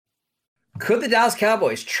Could the Dallas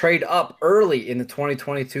Cowboys trade up early in the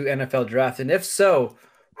 2022 NFL Draft? And if so,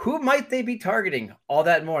 who might they be targeting? All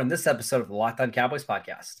that and more in this episode of the Locked On Cowboys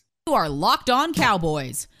podcast. You are Locked On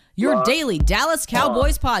Cowboys, your Locked daily Dallas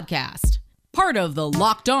Cowboys podcast. Part of the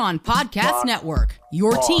Locked On Podcast Network,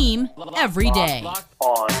 your team every day. Locked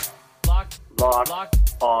on. Locked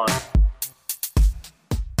on.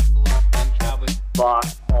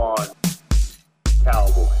 Locked on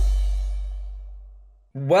Cowboys.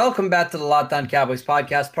 Welcome back to the Locked On Cowboys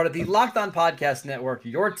podcast, part of the Locked On Podcast Network,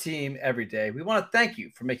 your team every day. We want to thank you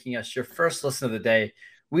for making us your first listen of the day.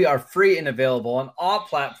 We are free and available on all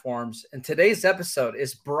platforms, and today's episode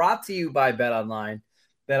is brought to you by BetOnline.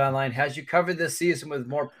 BetOnline has you covered this season with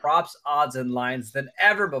more props, odds, and lines than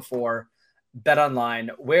ever before. BetOnline,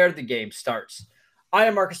 where the game starts. I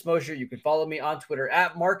am Marcus Mosher. You can follow me on Twitter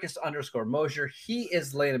at Marcus_Mosher. He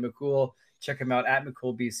is Landon McCool. Check him out at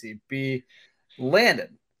McCoolBCB.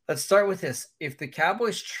 Landon, let's start with this. If the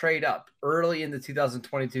Cowboys trade up early in the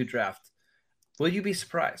 2022 draft, will you be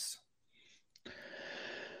surprised?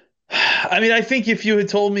 I mean, I think if you had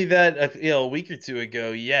told me that a week or two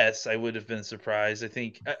ago, yes, I would have been surprised. I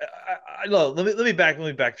think let me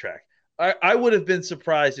backtrack. I would have been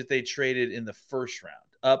surprised if they traded in the first round,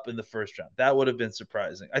 up in the first round. That would have been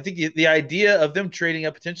surprising. I think the idea of them trading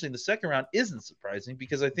up potentially in the second round isn't surprising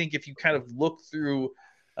because I think if you kind of look through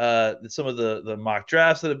some of the mock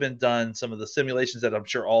drafts that have been done, some of the simulations that I'm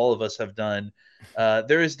sure all of us have done,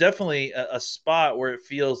 there is definitely a spot where it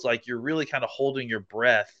feels like you're really kind of holding your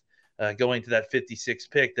breath going to that 56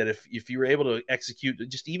 pick, that if you were able to execute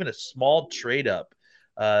just even a small trade up,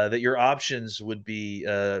 that your options would be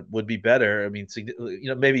better. I mean,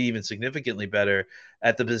 maybe even significantly better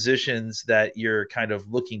at the positions that you're kind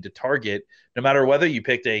of looking to target, no matter whether you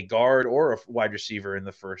picked a guard or a wide receiver in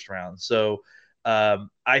the first round. So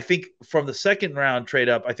I think from the second round trade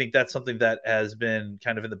up, I think that's something that has been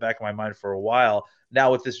kind of in the back of my mind for a while.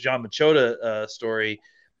 Now with this John Machota story,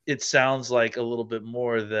 it sounds like a little bit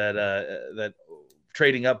more that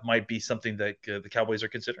trading up might be something that the Cowboys are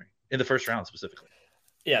considering in the first round specifically.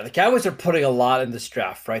 Yeah, the Cowboys are putting a lot in this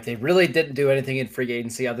draft, right? They really didn't do anything in free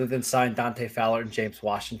agency other than sign Dante Fowler and James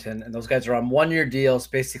Washington, and those guys are on one-year deals,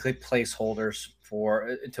 basically placeholders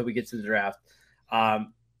for until we get to the draft.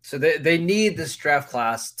 So they need this draft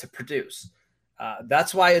class to produce.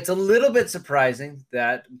 That's why it's a little bit surprising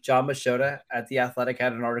that John Machota at The Athletic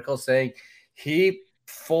had an article saying he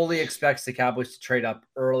fully expects the Cowboys to trade up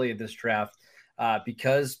early in this draft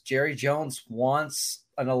because Jerry Jones wants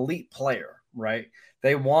an elite player, right?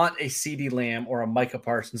 They want a CeeDee Lamb or a Micah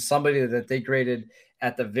Parsons, somebody that they graded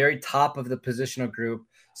at the very top of the positional group,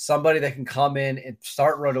 somebody that can come in and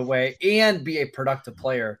start right away and be a productive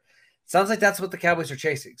player. Sounds like that's what the Cowboys are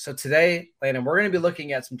chasing. So today, Landon, we're going to be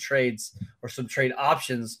looking at some trades or some trade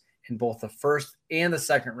options in both the first and the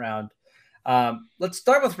second round. Let's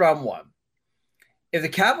start with round one. If the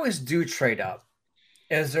Cowboys do trade up,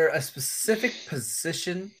 is there a specific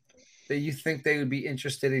position that you think they would be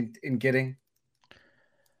interested in getting?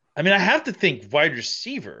 I mean, I have to think wide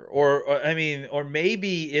receiver, or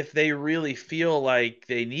maybe if they really feel like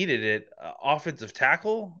they needed it, offensive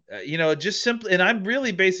tackle. Just simply, and I'm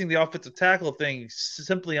really basing the offensive tackle thing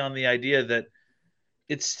simply on the idea that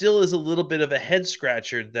it still is a little bit of a head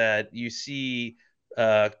scratcher that you see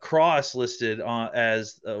Cross listed on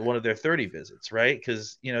as one of their 30 visits, right?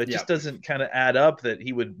 Because it just doesn't kind of add up that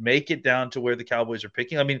he would make it down to where the Cowboys are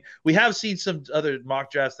picking. I mean, we have seen some other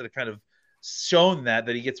mock drafts that have kind of shown that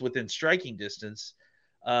he gets within striking distance,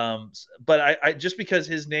 but I just because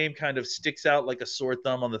his name kind of sticks out like a sore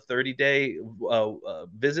thumb on the 30-day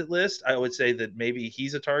visit list, I would say that maybe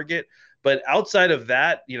he's a target. But outside of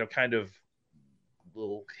that, kind of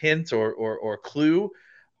little hint or clue,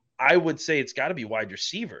 I would say it's got to be wide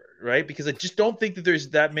receiver, right? Because I just don't think that there's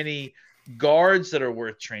that many guards that are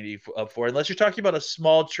worth trading up for, unless you're talking about a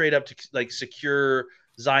small trade up to like secure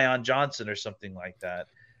Zion Johnson or something like that.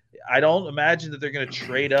 I don't imagine that they're going to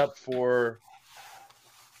trade up for,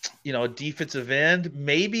 a defensive end.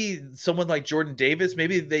 Maybe someone like Jordan Davis.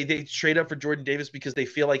 Maybe they trade up for Jordan Davis because they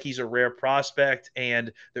feel like he's a rare prospect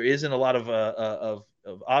and there isn't a lot of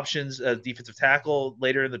options, defensive tackle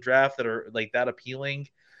later in the draft that are like that appealing.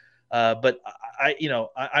 But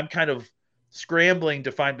I'm kind of scrambling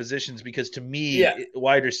to find positions because to me,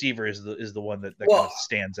 wide receiver is the one that kind of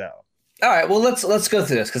stands out. All right, well, let's go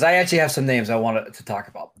through this because I actually have some names I wanted to talk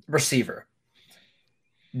about. Receiver.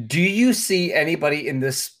 Do you see anybody in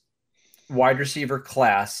this wide receiver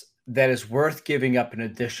class that is worth giving up an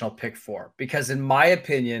additional pick for? Because in my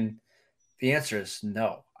opinion, the answer is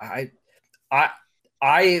no. I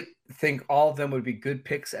think all of them would be good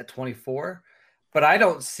picks at 24, but I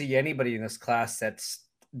don't see anybody in this class that's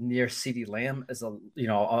near CeeDee Lamb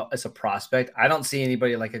as a prospect. I don't see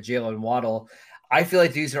anybody like a Jalen Waddle. I feel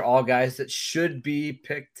like these are all guys that should be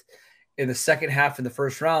picked in the second half in the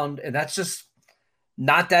first round, and that's just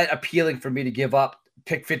not that appealing for me to give up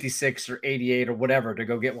pick 56 or 88 or whatever to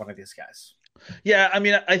go get one of these guys. Yeah, I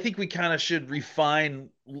mean, I think we kind of should refine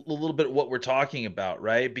a little bit what we're talking about,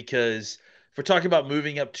 right? Because if we're talking about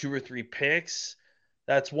moving up 2 or 3 picks,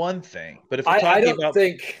 that's one thing. But if we're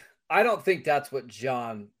talking I don't think that's what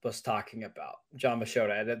John was talking about. John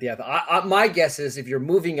Machota. My guess is if you're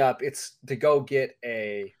moving up, it's to go get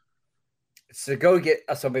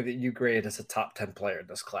somebody that you graded as a top 10 player in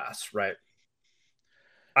this class, right?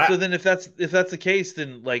 So then if that's the case,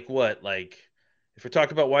 then like what? Like if we're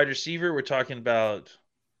talking about wide receiver, we're talking about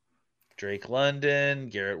Drake London,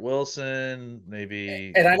 Garrett Wilson,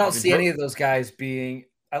 maybe. And I don't see any of those guys being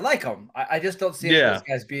 – I like them. I just don't see any of those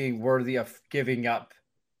guys being worthy of giving up,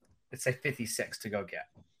 let's say, 56 to go get.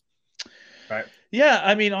 Right? Yeah,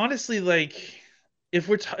 I mean, honestly, like if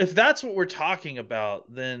that's what we're talking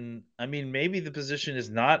about, then I mean maybe the position is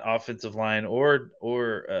not offensive line or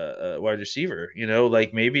wide receiver.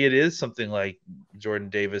 Like maybe it is something like Jordan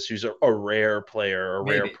Davis, who's a rare player, a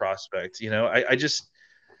rare prospect. I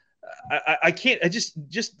can't. I just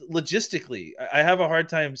logistically, I have a hard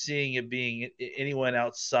time seeing it being anyone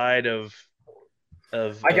outside of.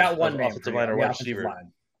 I got one offensive line or wide receiver.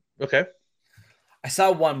 Okay. I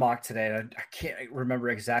saw one mock today, and I can't remember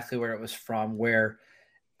exactly where it was from, where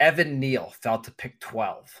Evan Neal fell to pick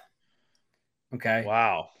 12. Okay.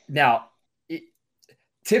 Wow. Now,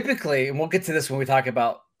 typically, and we'll get to this when we talk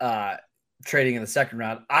about trading in the second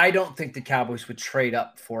round, I don't think the Cowboys would trade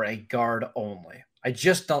up for a guard only. I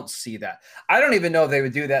just don't see that. I don't even know if they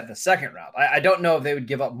would do that in the second round. I don't know if they would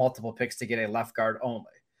give up multiple picks to get a left guard only.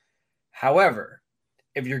 However,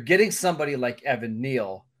 if you're getting somebody like Evan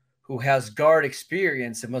Neal, who has guard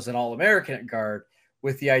experience and was an All-American at guard,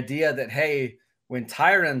 with the idea that, hey, when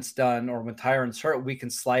Tyron's done or when Tyron's hurt, we can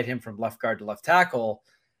slide him from left guard to left tackle,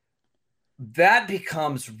 that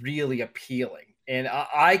becomes really appealing. And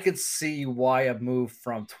I could see why a move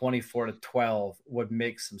from 24 to 12 would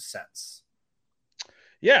make some sense.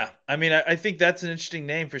 Yeah, I mean, I think that's an interesting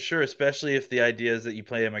name for sure, especially if the idea is that you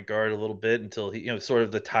play him at guard a little bit until he, sort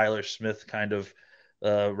of the Tyler Smith kind of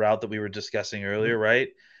route that we were discussing earlier, right?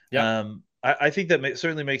 Yeah. I think that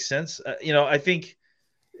certainly makes sense. I think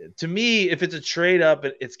to me, if it's a trade up,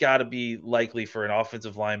 it's got to be likely for an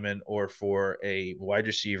offensive lineman or for a wide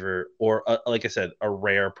receiver or, like I said, a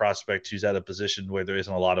rare prospect who's at a position where there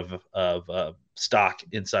isn't a lot of stock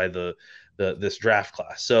inside this draft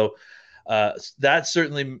class. So that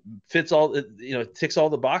certainly fits all, ticks all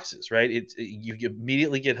the boxes, right? You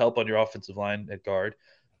immediately get help on your offensive line at guard.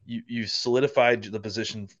 You solidified the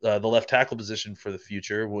position, the left tackle position for the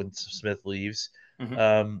future when Smith leaves.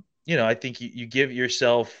 Mm-hmm. I think you give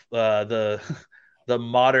yourself the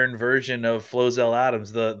modern version of Flozell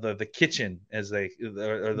Adams, the kitchen as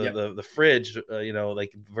the fridge,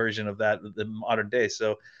 like version of that, the modern day.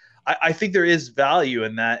 So I think there is value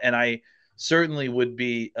in that, and I certainly would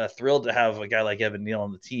be thrilled to have a guy like Evan Neal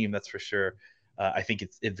on the team. That's for sure. I think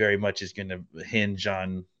it very much is going to hinge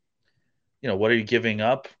on, what are you giving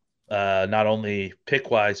up? Not only pick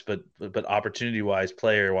wise, but opportunity wise,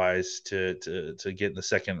 player wise to get in the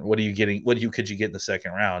second. What are you getting? Could you get in the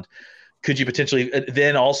second round? Could you potentially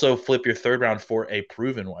then also flip your third round for a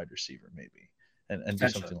proven wide receiver maybe and do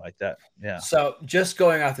something like that? Yeah. So just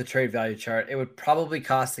going off the trade value chart, it would probably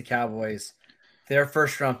cost the Cowboys their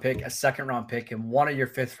first round pick, a second round pick, and one of your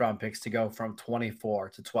fifth round picks to go from 24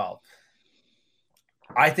 to 12.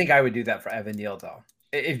 I think I would do that for Evan Neal though.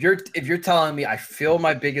 If you're telling me I feel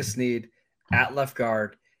my biggest need at left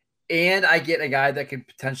guard and I get a guy that could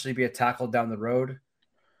potentially be a tackle down the road,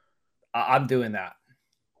 I'm doing that.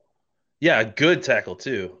 Yeah, good tackle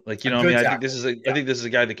too. Like, I think this is a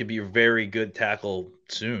guy that could be a very good tackle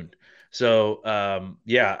soon. So,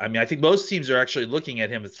 I think most teams are actually looking at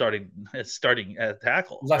him as starting at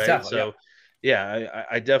tackle. Left tackle. So,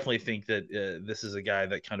 I definitely think that this is a guy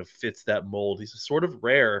that kind of fits that mold. He's sort of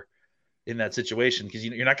rare in that situation because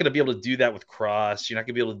you're not going to be able to do that with Cross. You're not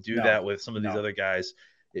going to be able to do that with some of these other guys.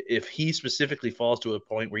 If he specifically falls to a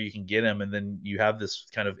point where you can get him and then you have this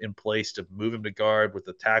kind of in place to move him to guard with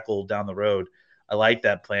the tackle down the road, I like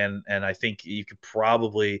that plan. And I think you could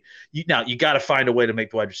probably you got to find a way to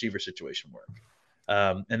make the wide receiver situation work.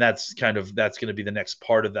 And that's going to be the next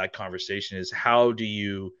part of that conversation is how do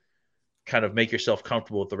you kind of make yourself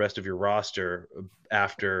comfortable with the rest of your roster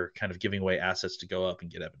after kind of giving away assets to go up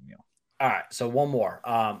and get Evan Neal. All right, so one more.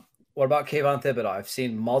 What about Kayvon Thibodeaux? I've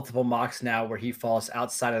seen multiple mocks now where he falls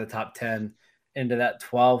outside of the top 10. into that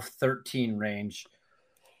 12, 13 range.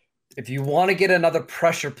 If you want to get another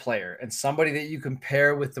pressure player and somebody that you can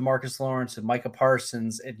pair with DeMarcus Lawrence and Micah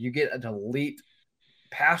Parsons, and you get an elite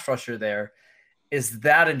pass rusher there, is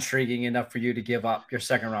that intriguing enough for you to give up your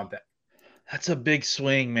second round pick? That's a big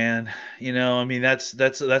swing, man. I mean, that's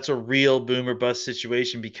a real boom or bust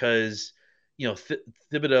situation because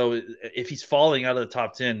Thibodeau, if he's falling out of the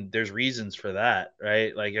top 10, there's reasons for that,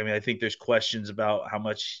 right? Like, I mean, I think there's questions about how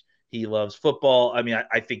much he loves football. I mean,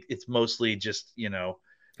 I think it's mostly just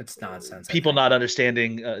it's nonsense. People not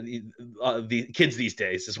understanding the kids these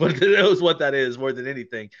days is what that is more than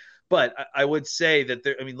anything. But I would say that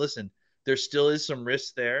there. I mean, listen, there still is some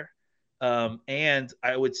risk there, and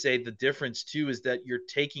I would say the difference too is that you're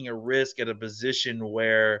taking a risk at a position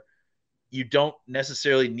where you don't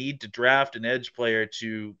necessarily need to draft an edge player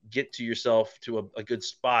to get to yourself to a good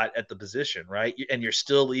spot at the position, right? And you're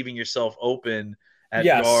still leaving yourself open at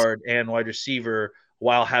guard and wide receiver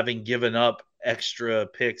while having given up extra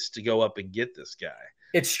picks to go up and get this guy.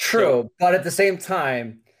 It's true, but at the same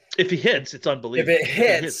time, if he hits, it's unbelievable. If it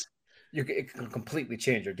hits, it can completely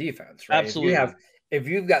change your defense, right? Absolutely. If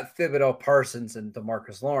you've got Thibodeau, Parsons, and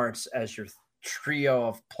DeMarcus Lawrence as your trio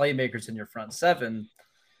of playmakers in your front seven,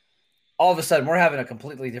 all of a sudden we're having a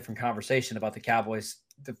completely different conversation about the Cowboys,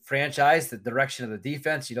 the franchise, the direction of the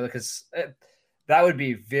defense, because that would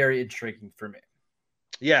be very intriguing for me.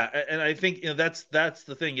 Yeah, and I think that's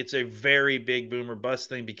the thing. It's a very big boom or bust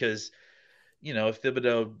thing because if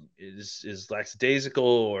Thibodeau is lackadaisical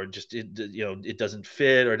or just it doesn't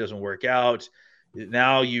fit or it doesn't work out,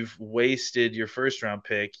 now you've wasted your first round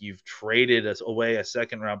pick. You've traded away a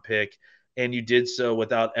second round pick, and you did so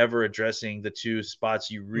without ever addressing the two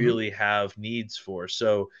spots you really have needs for.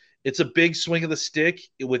 So it's a big swing of the stick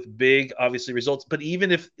with big, obviously, results. But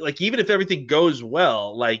even if everything goes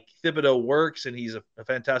well, like Thibodeau works and he's a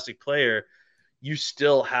fantastic player, you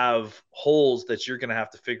still have holes that you're going to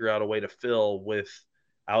have to figure out a way to fill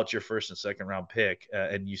without your first and second round pick.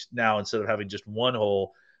 And you now, instead of having just one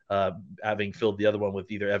hole, having filled the other one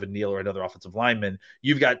with either Evan Neal or another offensive lineman,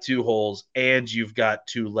 you've got two holes and you've got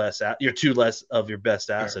two less of your best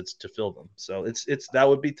assets to fill them. So that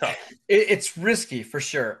would be tough. It's risky for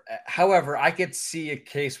sure. However, I could see a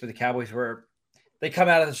case with the Cowboys where they come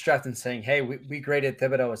out of the draft and saying, hey, we graded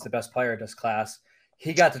Thibodeau as the best player in this class.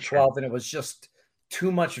 He got to 12 and it was just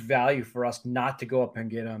too much value for us not to go up and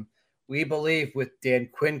get him. We believe with Dan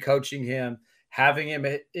Quinn coaching him, having him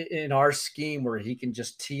in our scheme where he can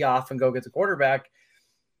just tee off and go get the quarterback,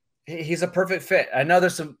 he's a perfect fit. I know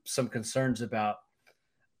there's some concerns about,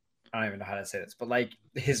 I don't even know how to say this, but like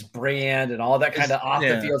his brand and all that kind of off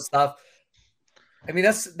the field stuff. I mean,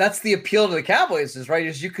 that's the appeal to the Cowboys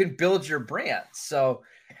is you can build your brand. So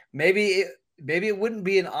maybe it wouldn't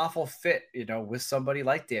be an awful fit, with somebody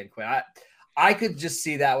like Dan Quinn. I could just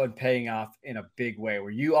see that one paying off in a big way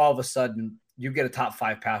where you all of a sudden you get a top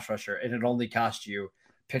 5 pass rusher and it only cost you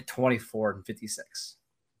pick 24 and 56.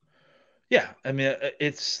 Yeah. I mean,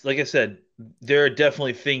 it's like I said, there are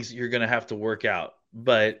definitely things you're going to have to work out,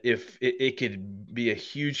 but if it could be a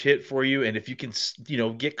huge hit for you. And if you can,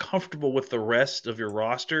 get comfortable with the rest of your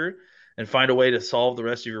roster and find a way to solve the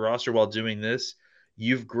rest of your roster while doing this,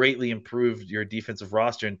 you've greatly improved your defensive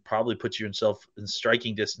roster and probably put yourself in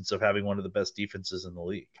striking distance of having one of the best defenses in the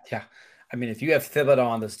league. Yeah. I mean, if you have Thibodeau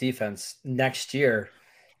on this defense next year,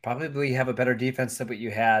 probably have a better defense than what you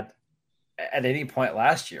had at any point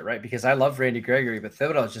last year, right? Because I love Randy Gregory, but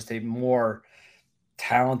Thibodeau is just a more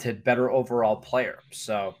talented, better overall player.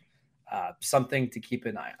 So something to keep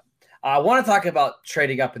an eye on. I want to talk about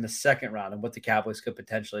trading up in the second round and what the Cowboys could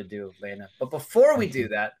potentially do, Lena. But before we do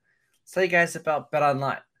that, let's tell you guys about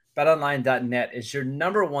BetOnline. BetOnline.net is your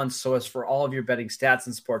number one source for all of your betting stats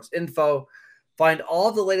and sports info. Find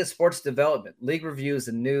all the latest sports development, league reviews,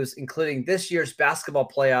 and news, including this year's basketball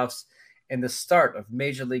playoffs and the start of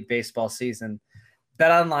Major League Baseball season.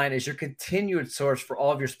 BetOnline is your continued source for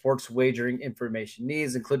all of your sports wagering information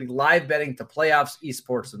needs, including live betting to playoffs,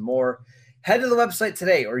 esports, and more. Head to the website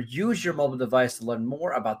today or use your mobile device to learn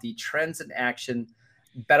more about the trends in action.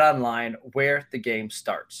 BetOnline, where the game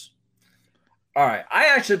starts. All right. I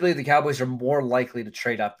actually believe the Cowboys are more likely to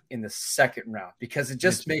trade up in the second round because it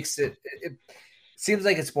just makes it seems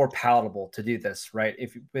like it's more palatable to do this, right?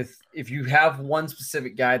 If you have one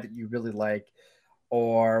specific guy that you really like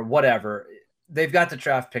or whatever, they've got the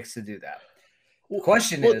draft picks to do that.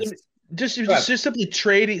 Question is just simply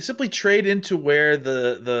trade into where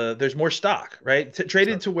the there's more stock, right? Trade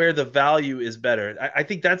into where the value is better. I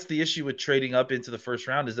think that's the issue with trading up into the first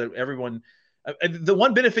round is that everyone The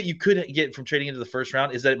one benefit you couldn't get from trading into the first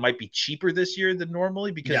round is that it might be cheaper this year than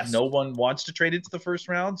normally because no one wants to trade into the first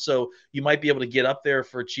round. So you might be able to get up there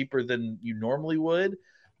for cheaper than you normally would.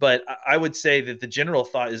 But I would say that the general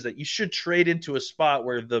thought is that you should trade into a spot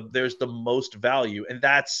where there's the most value. And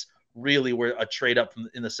that's really where a trade up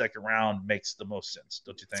in the second round makes the most sense.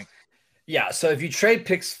 Don't you think? Yeah. So if you trade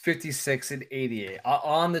picks 56 and 88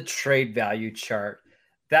 on the trade value chart,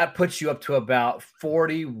 that puts you up to about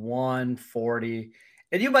 41, 40.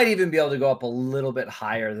 And you might even be able to go up a little bit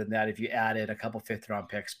higher than that if you add in a couple fifth-round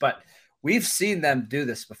picks. But we've seen them do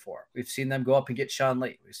this before. We've seen them go up and get Sean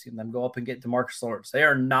Lee. We've seen them go up and get DeMarcus Lawrence. They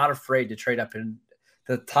are not afraid to trade up in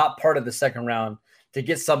the top part of the second round to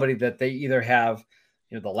get somebody that they either have,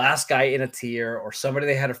 the last guy in a tier or somebody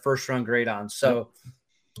they had a first-round grade on. So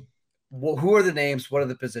who are the names? What are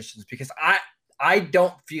the positions? Because I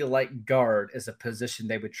don't feel like guard is a position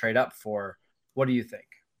they would trade up for. What do you think?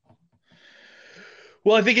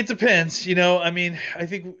 Well, I think it depends. I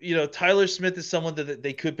think, Tyler Smith is someone that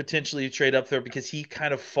they could potentially trade up there because he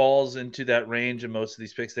kind of falls into that range in most of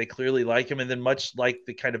these picks. They clearly like him. And then much like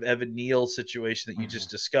the kind of Evan Neal situation that you just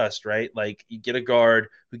discussed, right? Like you get a guard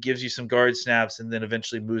who gives you some guard snaps and then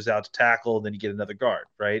eventually moves out to tackle. And then you get another guard,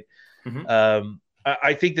 right? Mm-hmm.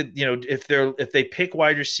 I think that, if they pick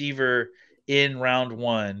wide receiver in round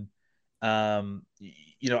one,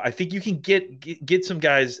 I think you can get some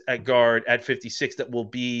guys at guard at 56 that will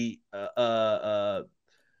be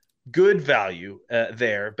good value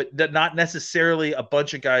there, but not necessarily a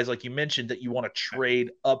bunch of guys like you mentioned that you want to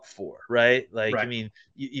trade up for, right? Like, right. I mean,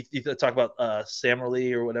 you talk about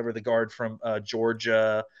Samerly or whatever, the guard from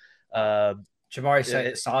Georgia,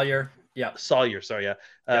 Jamari Sawyer. Yeah, Sawyer. Sorry,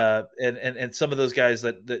 yeah. And some of those guys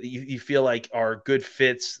that you feel like are good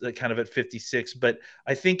fits, that kind of at 56. But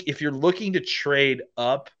I think if you're looking to trade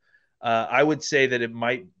up, I would say that it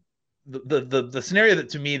might the scenario that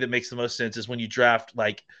to me that makes the most sense is when you draft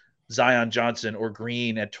like Zion Johnson or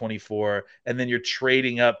Green at 24, and then you're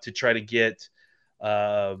trading up to try to get.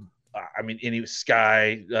 Any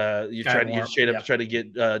Sky, you trade up to try to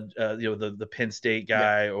get, the Penn State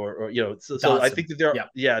guy or so I think that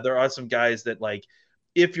there are some guys that like,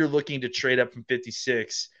 if you're looking to trade up from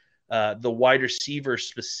 56, the wide receiver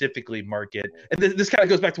specifically market. And this kind of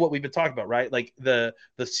goes back to what we've been talking about, right? Like the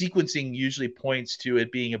sequencing usually points to it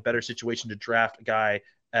being a better situation to draft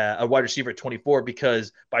a wide receiver at 24,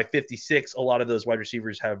 because by 56, a lot of those wide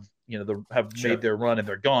receivers have made their run and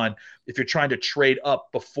they're gone. If you're trying to trade up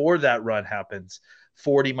before that run happens,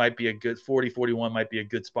 41 might be a good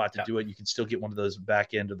spot to do it. You can still get one of those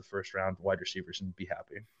back end of the first round wide receivers and be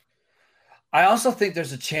happy. I also think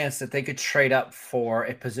there's a chance that they could trade up for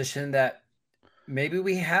a position that maybe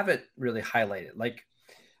we haven't really highlighted. Like,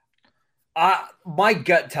 my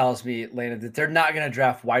gut tells me, Landon, that they're not going to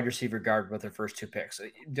draft wide receiver guard with their first two picks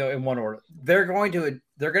in one order. They're going to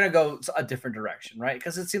go a different direction, right?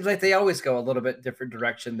 Because it seems like they always go a little bit different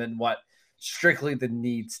direction than what strictly the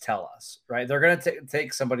needs tell us, right? They're going to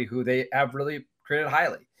take somebody who they have really created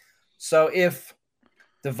highly. So if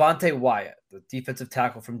Devontae Wyatt, the defensive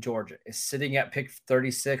tackle from Georgia, is sitting at pick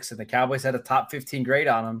 36 and the Cowboys had a top 15 grade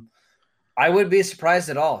on him, I wouldn't be surprised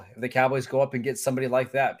at all if the Cowboys go up and get somebody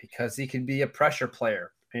like that, because he can be a pressure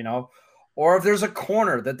player, or if there's a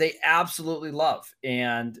corner that they absolutely love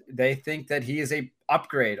and they think that he is a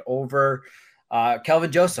upgrade over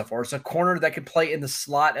Kelvin Joseph, or it's a corner that could play in the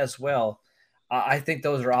slot as well. I think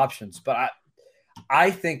those are options, but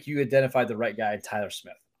I think you identified the right guy in Tyler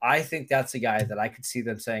Smith. I think that's a guy that I could see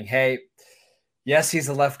them saying, hey, yes, he's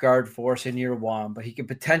a left guard for us in year one, but he could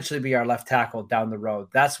potentially be our left tackle down the road.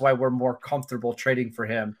 That's why we're more comfortable trading for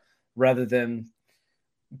him rather than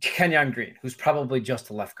Kenyon Green, who's probably just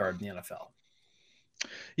a left guard in the NFL.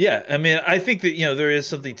 Yeah, I mean, I think that, there is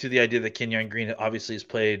something to the idea that Kenyon Green obviously has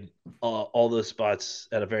played all those spots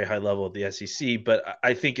at a very high level at the SEC, but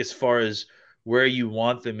I think as far as where you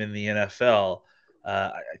want them in the NFL,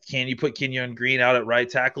 can you put Kenyon Green out at right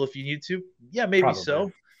tackle if you need to? Yeah, maybe probably.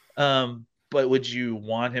 So. But would you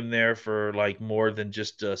want him there for like more than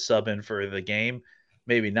just a sub in for the game?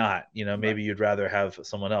 Maybe not. Maybe you'd rather have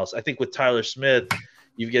someone else. I think with Tyler Smith,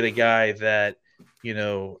 you get a guy that,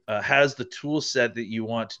 has the tool set that you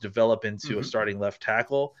want to develop into a starting left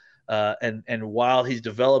tackle. And while he's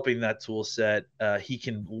developing that tool set, he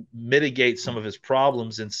can mitigate some of his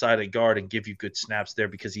problems inside a guard and give you good snaps there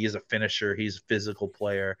because he is a finisher. He's a physical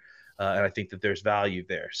player. And I think that there's value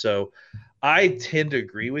there. So I tend to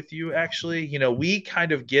agree with you, actually. We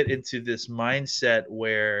kind of get into this mindset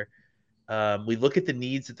where we look at the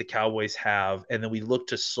needs that the Cowboys have, and then we look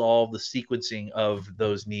to solve the sequencing of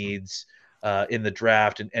those needs in the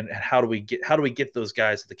draft, and how do we get those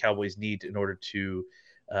guys that the Cowboys need in order to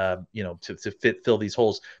to fill these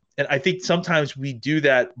holes. And I think sometimes we do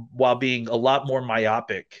that while being a lot more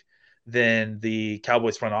myopic than the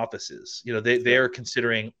Cowboys front office is. They're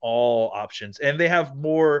considering all options, and they have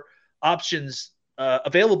more options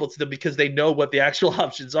available to them because they know what the actual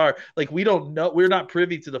options are. Like, we don't know, we're not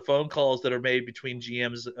privy to the phone calls that are made between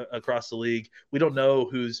GMs across the league. We don't know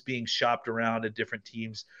who's being shopped around at different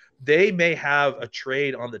teams. They may have a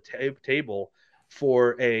trade on the table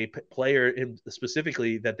for a player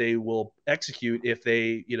specifically that they will execute if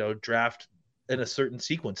they, draft in a certain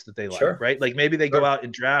sequence that they like, Sure. right? Like, maybe they go out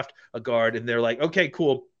and draft a guard and they're like, okay,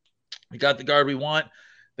 cool, we got the guard we want.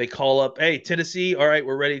 They call up, hey, Tennessee, all right,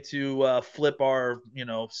 we're ready to flip our,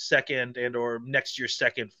 second and or next year's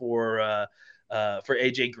second for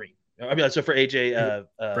AJ Green. I mean, so for AJ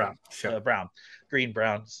Brown, sure. Brown, Green,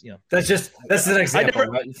 Browns, That's an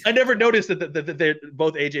example. I never noticed that they're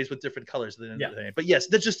both AJs with different colors. But yes,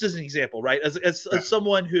 that's just as an example, right? As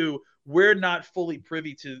someone who we're not fully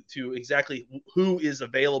privy to exactly who is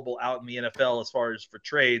available out in the NFL as far as for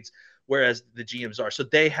trades, whereas the GMs are. So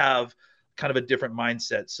they have kind of a different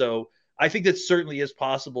mindset. So I think that certainly is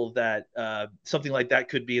possible that something like that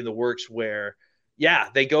could be in the works where, yeah,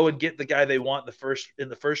 they go and get the guy they want in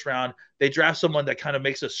the first round. They draft someone that kind of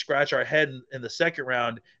makes us scratch our head in the second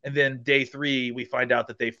round. And then day 3, we find out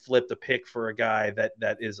that they flipped a pick for a guy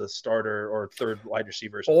that is a starter or third wide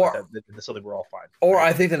receiver or something like that. That's something we're all fine. Or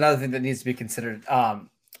I think another thing that needs to be considered,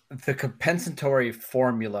 the compensatory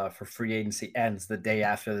formula for free agency ends the day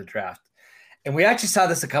after the draft. And we actually saw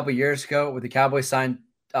this a couple years ago where the Cowboys signed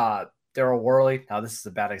Daryl Worley. Now, this is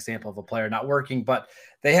a bad example of a player not working, but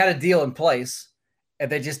they had a deal in place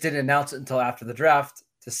and they just didn't announce it until after the draft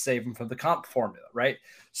to save him from the comp formula, right?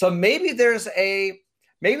 So maybe there's a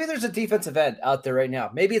defensive end out there right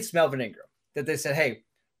now. Maybe it's Melvin Ingram that they said, hey,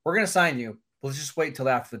 we're going to sign you. Let's just wait till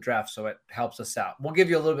after the draft so it helps us out. We'll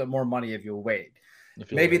give you a little bit more money if you wait.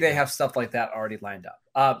 Maybe they have stuff like that already lined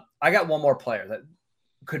up. I got one more player that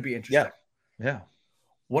could be interesting. Yeah.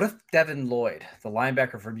 What if Devin Lloyd, the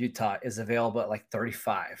linebacker from Utah, is available at like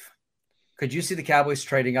 35? Could you see the Cowboys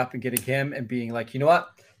trading up and getting him and being like, you know what?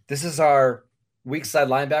 This is our weak side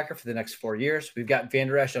linebacker for the next 4 years. We've got Van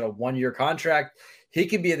Der Esch on a 1-year contract. He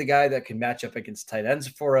can be the guy that can match up against tight ends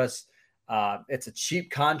for us. It's a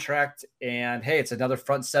cheap contract. And, hey, it's another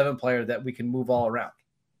front 7 player that we can move all around.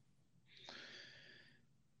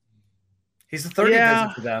 He's the 30th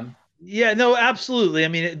visit for them. Yeah, no, absolutely. I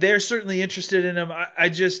mean, they're certainly interested in him. I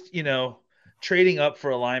just, trading up for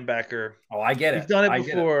a linebacker. Oh, I get it. We've done it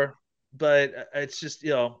before, but it's just,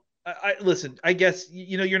 I listen, I guess,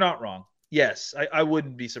 you're not wrong. Yes, I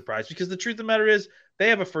wouldn't be surprised because the truth of the matter is they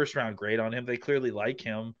have a first-round grade on him. They clearly like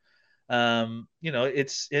him.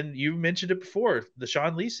 It's, and you mentioned it before, the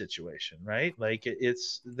Sean Lee situation, right? Like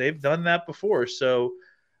they've done that before. So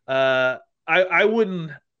I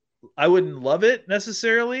wouldn't love it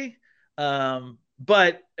necessarily.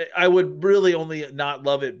 But I would really only not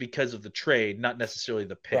love it because of the trade, not necessarily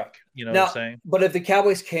the pick. Right. You know what I'm saying? But if the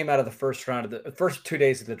Cowboys came out of the first round of the first 2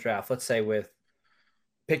 days of the draft, let's say with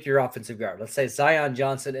pick your offensive guard, let's say Zion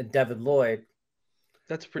Johnson and Devin Lloyd.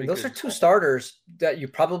 That's pretty good. Those are 2 starters that you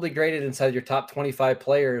probably graded inside your top 25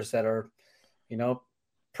 players that are,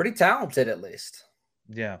 pretty talented at least.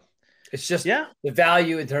 Yeah. It's just the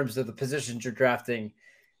value in terms of the positions you're drafting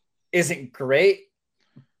isn't great.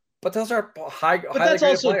 But those are highly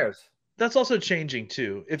graded players. That's also changing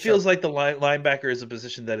too. It feels like the linebacker is a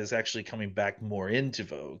position that is actually coming back more into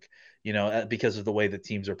vogue, because of the way that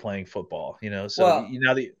teams are playing football. So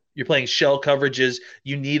now that you're playing shell coverages,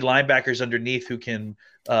 you need linebackers underneath who can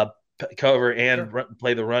cover and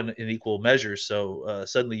play the run in equal measures. So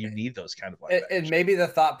suddenly you need those kind of linebackers. And maybe the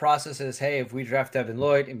thought process is, hey, if we draft Devin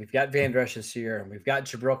Lloyd and we've got Van Der Esch this year and we've got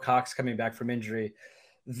Jabril Cox coming back from injury,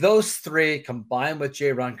 those 3 combined with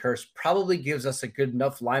Jaron Kearse probably gives us a good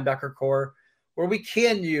enough linebacker core where we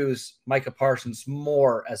can use Micah Parsons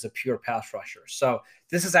more as a pure pass rusher. So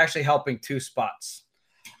this is actually helping 2 spots.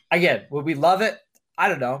 Again, would we love it? I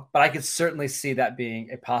don't know, but I could certainly see that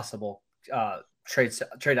being a possible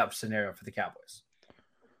trade up scenario for the Cowboys.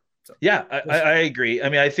 So, yeah, I agree. I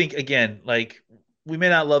mean, I think again, like we may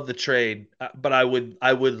not love the trade, but I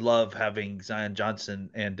would love having Zion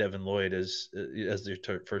Johnson and Devin Lloyd as their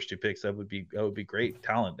first 2 picks. That would be great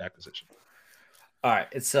talent acquisition. All right,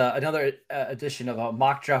 it's another edition of a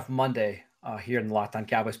Mock Draft Monday here in the Locked On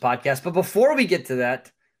Cowboys podcast. But before we get to that,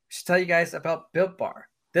 I should tell you guys about Built Bar.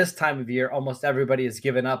 This time of year, almost everybody has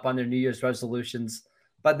given up on their New Year's resolutions,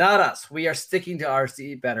 but not us. We are sticking to ours to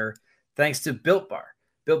eat better thanks to Built Bar.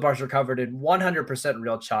 Built Bars are covered in 100%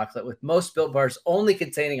 real chocolate, with most Built Bars only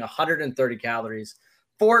containing 130 calories,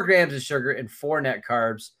 4 grams of sugar, and 4 net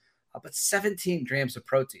carbs, but 17 grams of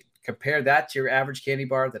protein. Compare that to your average candy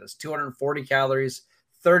bar that has 240 calories,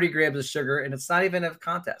 30 grams of sugar, and it's not even a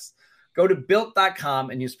contest. Go to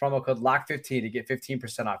Built.com and use promo code LOCK15 to get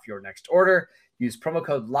 15% off your next order. Use promo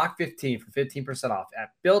code LOCK15 for 15% off at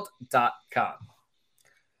Built.com.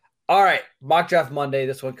 All right, Mock Draft Monday.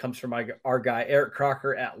 This one comes from our guy, Eric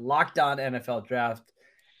Crocker at Locked On NFL Draft.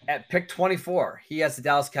 At pick 24, he has the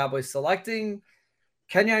Dallas Cowboys selecting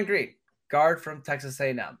Kenyon Green, guard from Texas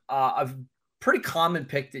A&M. A pretty common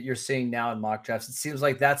pick that you're seeing now in mock drafts. It seems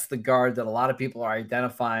like that's the guard that a lot of people are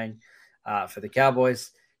identifying for the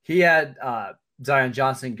Cowboys. He had Zion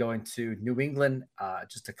Johnson going to New England,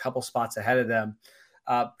 just a couple spots ahead of them.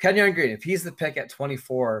 Kenyon Green, if he's the pick at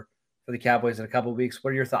 24 for the Cowboys in a couple of weeks, what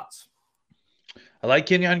are your thoughts? I like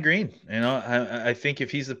Kenyon Green. I think if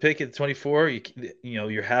he's the pick at 24,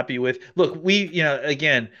 you're happy with. Look,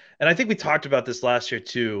 again, and I think we talked about this last year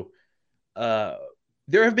too.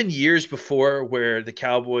 There have been years before where the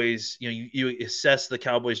Cowboys, you assess the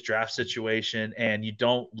Cowboys draft situation and you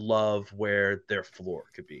don't love where their floor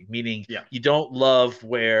could be. Meaning, you don't love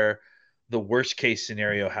where the worst case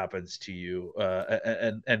scenario happens to you,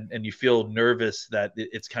 and you feel nervous that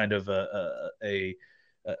it's kind of a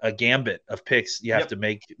gambit of picks you have to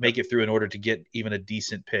make it through in order to get even a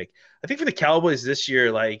decent pick. I think for the Cowboys this year,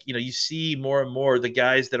 you see more and more the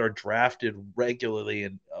guys that are drafted regularly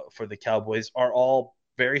and for the Cowboys are all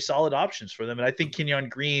very solid options for them. And I think Kenyon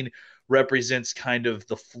Green represents kind of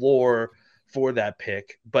the floor for that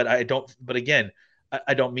pick, but I don't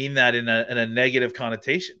mean that in a negative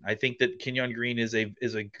connotation. I think that Kenyon Green is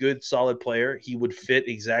a good, solid player. He would fit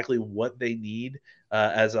exactly what they need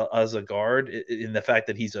as a guard, in the fact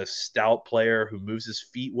that he's a stout player who moves his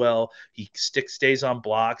feet well. He stays on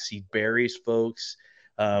blocks. He buries folks.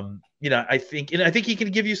 I think he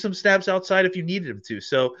can give you some snaps outside if you needed him to.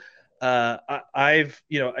 So I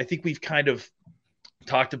think we've kind of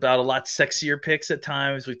talked about a lot sexier picks at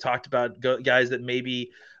times. We've talked about guys that maybe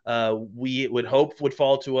we would hope would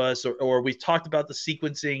fall to us, or we've talked about the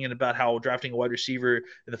sequencing and about how drafting a wide receiver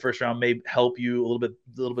in the first round may help you a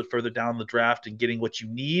little bit further down the draft and getting what you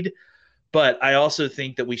need. But I also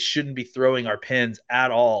think that we shouldn't be throwing our pins at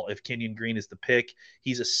all if Kenyon Green is the pick.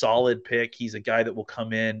 He's a solid pick. He's a guy that will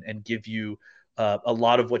come in and give you a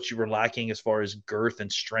lot of what you were lacking as far as girth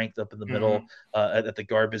and strength up in the middle at the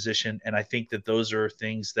guard position. And I think that those are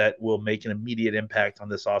things that will make an immediate impact on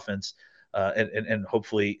this offense. And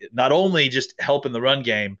hopefully not only just help in the run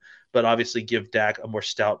game, but obviously give Dak a more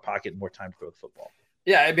stout pocket and more time to throw the football.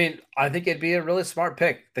 Yeah, I mean, I think it'd be a really smart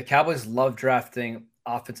pick. The Cowboys love drafting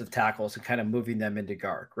offensive tackles and kind of moving them into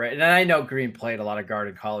guard, right? And I know Green played a lot of guard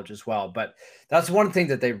in college as well, but that's one thing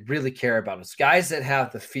that they really care about is guys that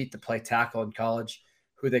have the feet to play tackle in college,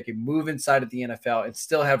 who they can move inside of the NFL and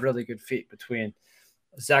still have really good feet. Between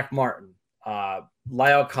Zach Martin,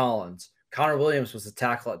 Lyle Collins, Connor Williams was a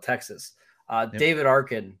tackle at Texas. David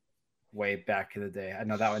Arkin, way back in the day. I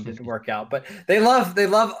know that one didn't work out, but they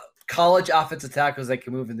love college offensive tackles that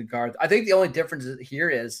can move into guard. I think the only difference here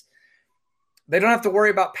is they don't have to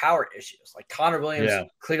worry about power issues. Like Connor Williams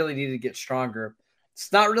clearly needed to get stronger.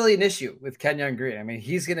 It's not really an issue with Kenyon Green. I mean,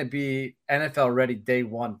 he's going to be NFL ready day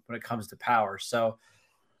one when it comes to power. So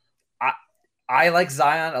I like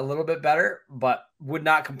Zion a little bit better, but would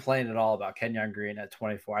not complain at all about Kenyon Green at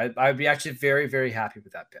 24. I'd be actually very, very happy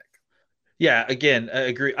with that pick. Yeah, again,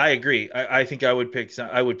 I agree. I think I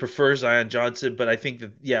would prefer Zion Johnson, but I think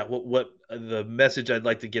that, what the message I'd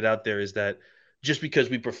like to get out there is that just because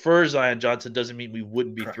we prefer Zion Johnson doesn't mean we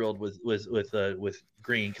wouldn't be thrilled with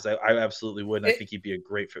Green, because I absolutely would. And I think he'd be a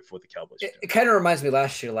great fit for the Cowboys. It kind of reminds me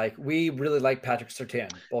last year, like we really liked Patrick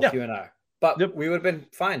Surtain, both you and I, but we would have been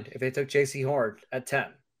fine if they took J.C. Horn at 10,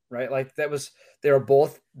 right? Like they were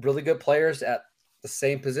both really good players at the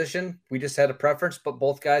same position. We just had a preference, but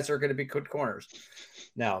both guys are going to be good corners.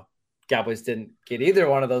 Now, Cowboys didn't get either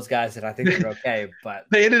one of those guys, and I think they're okay. But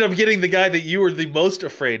they ended up getting the guy that you were the most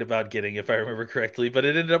afraid about getting, if I remember correctly. But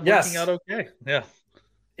it ended up working out okay.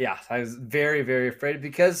 Yeah, I was very, very afraid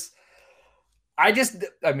because we don't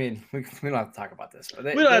have to talk about this. But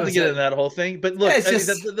we don't have to get into that whole thing. But look,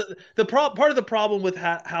 part of the problem with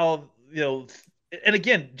how and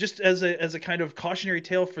again, just as a kind of cautionary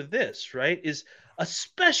tale for this, right, is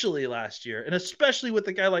especially last year, and especially with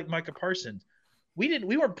a guy like Micah Parsons, we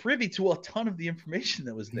weren't privy to a ton of the information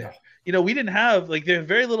that was there. No. We didn't have there's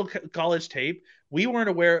very little college tape. We weren't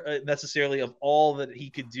aware necessarily of all that he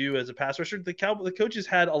could do as a pass rusher. The coaches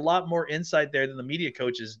had a lot more insight there than the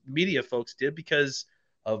media folks did, because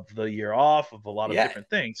of the year off, of a lot of different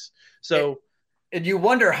things. So. And you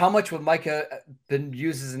wonder how much would Micah been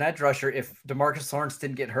used as an edge rusher if DeMarcus Lawrence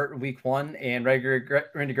didn't get hurt in week 1 and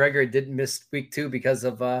Randy Gregory didn't miss week 2 because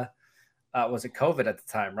of was it COVID at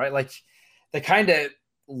the time, right? Like they kind of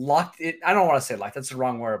locked it. I don't want to say locked. That's the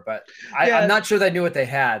wrong word, but I'm not sure they knew what they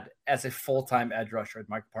had as a full-time edge rusher with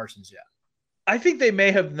Micah Parsons yet. I think they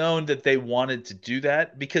may have known that they wanted to do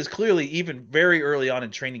that because clearly, even very early on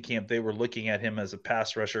in training camp, they were looking at him as a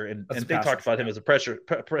pass rusher, and they talked about him as a pressure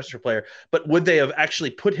player. But would they have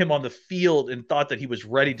actually put him on the field and thought that he was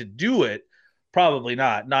ready to do it? Probably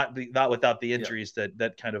not. Not without the injuries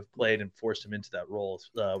that kind of played and forced him into that role.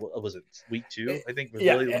 Was it week 2? I think was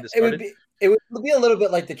really when this started. It would be a little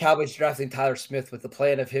bit like the Cowboys drafting Tyler Smith with the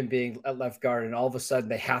plan of him being at left guard, and all of a sudden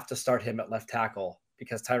they have to start him at left tackle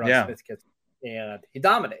because Tyron Smith gets. And he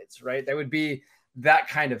dominates, right? That would be that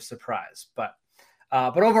kind of surprise. But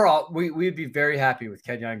overall, we'd be very happy with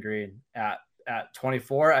Kenyon Green at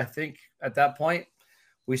 24. I think at that point,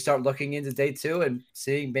 we start looking into day 2 and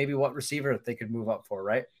seeing maybe what receiver they could move up for,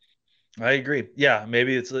 right? I agree. Yeah,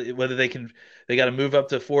 maybe it's whether they got to move up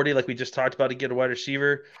to 40 like we just talked about to get a wide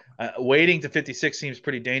receiver. Waiting to 56 seems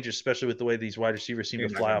pretty dangerous, especially with the way these wide receivers seem to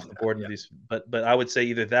fly off the board. But I would say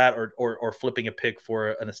either that or flipping a pick for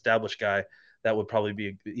an established guy. That would probably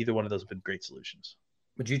be either one of those have been great solutions.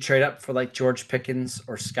 Would you trade up for like George Pickens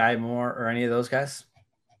or Sky Moore or any of those guys?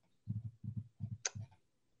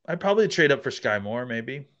 I'd probably trade up for Sky Moore,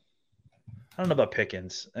 maybe. I don't know about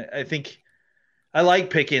Pickens. I think I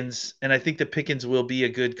like Pickens, and I think that Pickens will be a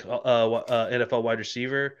good NFL wide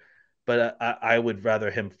receiver, but I would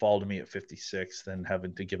rather him fall to me at 56 than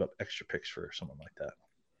having to give up extra picks for someone like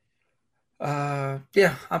that.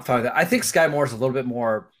 Yeah, I'm fine with that. I think Sky Moore is a little bit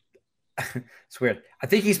more – it's weird. I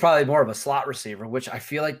think he's probably more of a slot receiver, which I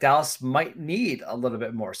feel like Dallas might need a little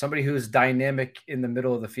bit more. Somebody who's dynamic in the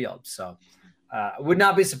middle of the field. So I would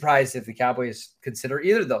not be surprised if the Cowboys consider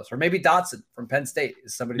either of those, or maybe Dotson from Penn State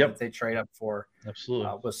is somebody that they trade up for.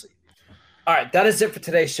 Absolutely. We'll see. All right, that is it for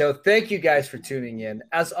today's show. Thank you guys for tuning in.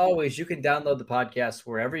 As always, you can download the podcast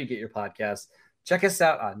wherever you get your podcasts. Check us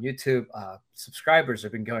out on YouTube. Subscribers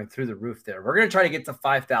have been going through the roof there. We're going to try to get to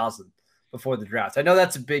 5,000 before the draft. I know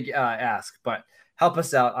that's a big ask, but help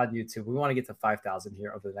us out on YouTube. We want to get to 5,000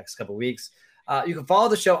 here over the next couple of weeks. You can follow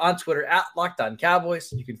the show on Twitter at Locked On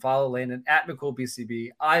Cowboys. You can follow Landon at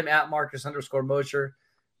McCoolBCB. I'm at Marcus_Mosher.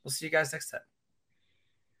 We'll see you guys next time.